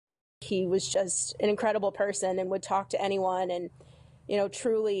He was just an incredible person and would talk to anyone and,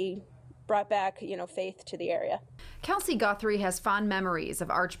 truly brought back, faith to the area. Kelsey Guthrie has fond memories of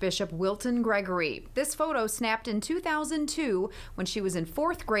Archbishop Wilton Gregory. This photo snapped in 2002 when she was in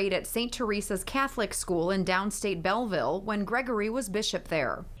 4th grade at St. Teresa's Catholic School in downstate Belleville when Gregory was bishop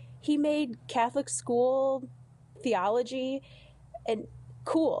there. He made Catholic school theology and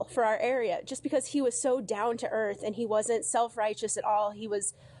cool for our area just because he was so down to earth and he wasn't self-righteous at all. He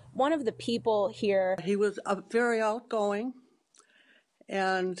was one of the people here. He was very outgoing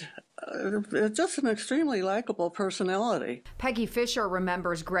and just an extremely likable personality. Peggy Fisher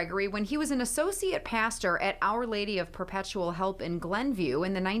remembers Gregory when he was an associate pastor at Our Lady of Perpetual Help in Glenview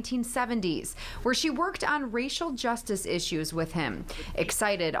in the 1970s, where she worked on racial justice issues with him.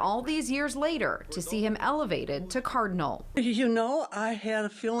 Excited all these years later to see him elevated to cardinal. I had a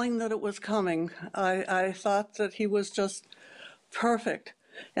feeling that it was coming. I thought that he was just perfect.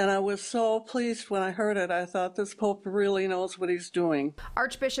 And I was so pleased when I heard it. I thought this Pope really knows what he's doing.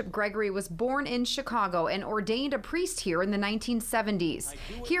 Archbishop Gregory was born in Chicago and ordained a priest here in the 1970s.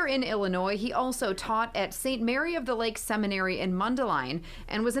 Here in Illinois, he also taught at St. Mary of the Lake Seminary in Mundelein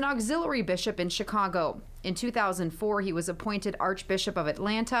and was an auxiliary bishop in Chicago. In 2004, he was appointed Archbishop of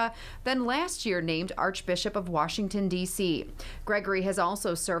Atlanta, then last year named Archbishop of Washington, D.C. Gregory has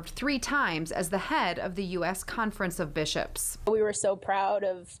also served 3 times as the head of the U.S. Conference of Bishops. We were so proud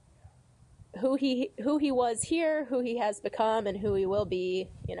of who he was here, who he has become, and who he will be,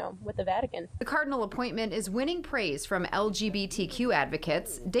 with the Vatican. The cardinal appointment is winning praise from LGBTQ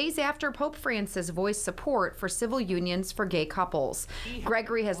advocates days after Pope Francis voiced support for civil unions for gay couples.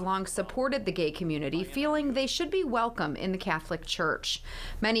 Gregory has long supported the gay community, feeling they should be welcome in the Catholic Church.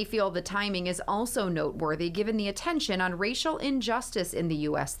 Many feel the timing is also noteworthy given the attention on racial injustice in the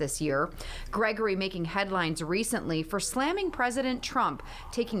U.S. this year. Gregory making headlines recently for slamming President Trump,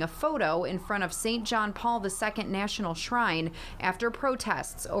 taking a photo in front of St. John Paul II National Shrine after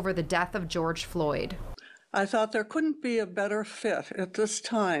protests over the death of George Floyd. I thought there couldn't be a better fit at this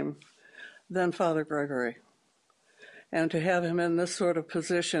time than Father Gregory, and to have him in this sort of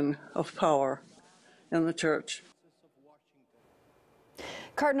position of power in the church.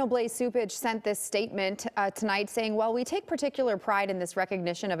 Cardinal Blaise Cupich sent this statement tonight saying, "While we take particular pride in this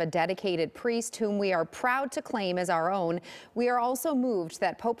recognition of a dedicated priest whom we are proud to claim as our own, we are also moved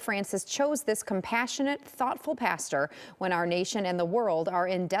that Pope Francis chose this compassionate, thoughtful pastor when our nation and the world are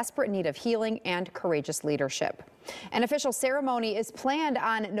in desperate need of healing and courageous leadership." An official ceremony is planned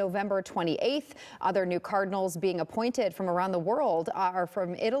on November 28th. Other new cardinals being appointed from around the world are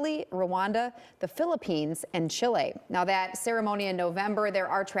from Italy, Rwanda, the Philippines, and Chile. Now, that ceremony in November, there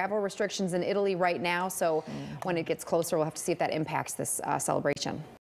are travel restrictions in Italy right now, so when it gets closer, we'll have to see if that impacts this celebration.